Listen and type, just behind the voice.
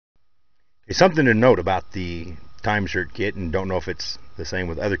something to note about the Timesert kit, and don't know if it's the same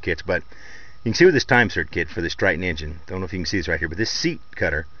with other kits, but you can see with this Timesert kit for this Triton engine, don't know if you can see this right here, but this seat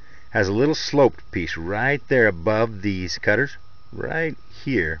cutter has a little sloped piece right there above these cutters, right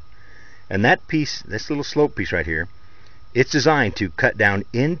here. And that piece, this little slope piece right here, it's designed to cut down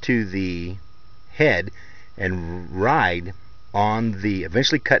into the head and ride on the,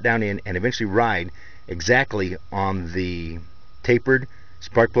 eventually cut down in and eventually ride exactly on the tapered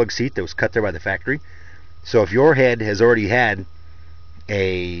spark plug seat that was cut there by the factory. So if your head has already had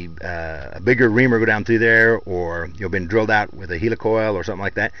a bigger reamer go down through there, or you've been drilled out with a helicoil or something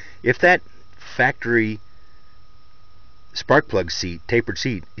like that, if that factory spark plug seat, tapered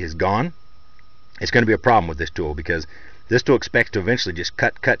seat, is gone, it's going to be a problem with this tool, because this tool expects to eventually just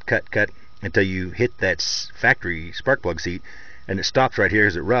cut until you hit that factory spark plug seat, and it stops right here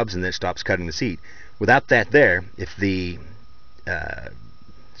as it rubs, and then it stops cutting the seat. Without that there, if the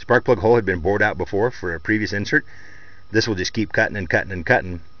spark plug hole had been bored out before for a previous insert, this will just keep cutting and cutting and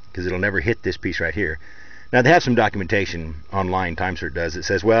cutting, because it'll never hit this piece right here. Now, they have some documentation online, Timesert does. It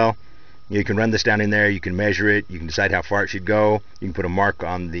says, well, you can run this down in there, you can measure it, you can decide how far it should go, you can put a mark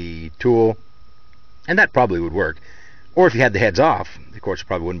on the tool, and that probably would work. Or if you had the heads off, of course, it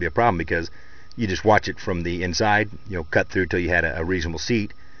probably wouldn't be a problem, because you just watch it from the inside, cut through till you had a reasonable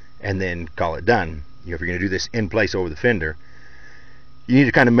seat, and then call it done. If you're going to do this in place over the fender, you need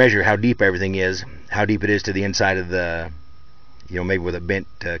to kind of measure how deep everything is, how deep it is to the inside of the, maybe with a bent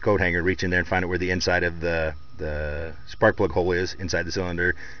coat hanger, reach in there and find out where the inside of the spark plug hole is, inside the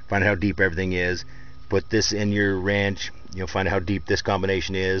cylinder, find out how deep everything is, put this in your wrench, find out how deep this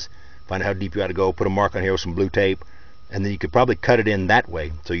combination is, find out how deep you ought to go, put a mark on here with some blue tape, and then you could probably cut it in that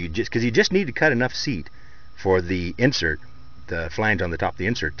way. So because you just need to cut enough seat for the insert, the flange on the top of the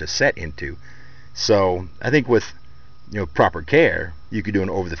insert, to set into. So I think with proper care, you could do an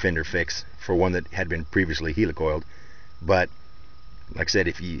over the fender fix for one that had been previously helicoiled. But like I said,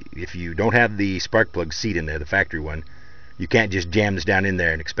 if you don't have the spark plug seat in there, the factory one, you can't just jam this down in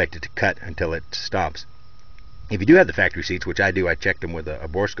there and expect it to cut until it stops. If you do have the factory seats, which I do, I checked them with a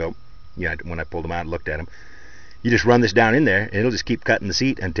borescope, when I pulled them out and looked at them, you just run this down in there and it'll just keep cutting the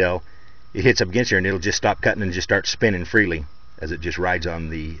seat until it hits up against here, and it'll just stop cutting and just start spinning freely as it just rides on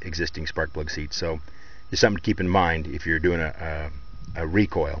the existing spark plug seat. So just something to keep in mind if you're doing a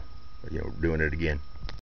recoil, doing it again.